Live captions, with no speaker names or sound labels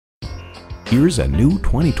Here's a new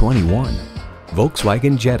 2021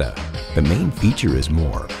 Volkswagen Jetta. The main feature is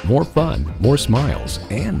more fun, more smiles,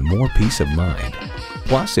 and more peace of mind.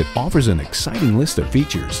 Plus, it offers an exciting list of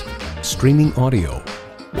features: streaming audio,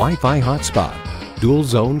 Wi-Fi hotspot, dual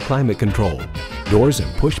zone climate control, doors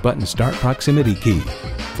and push-button start proximity key,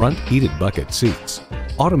 front heated bucket seats,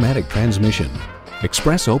 automatic transmission,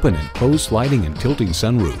 express open and closed sliding and tilting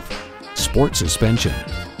sunroof, sport suspension,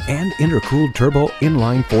 and intercooled turbo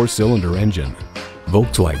inline 4-cylinder engine.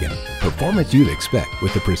 Volkswagen, performance you'd expect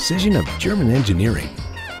with the precision of German engineering.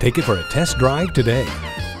 Take it for a test drive today.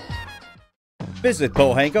 Visit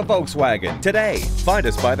Pohanka Volkswagen today. Find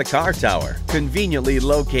us by the car tower, conveniently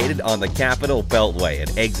located on the Capitol Beltway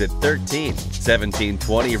at exit 13,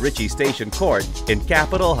 1720 Ritchie Station Court in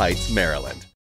Capitol Heights, Maryland.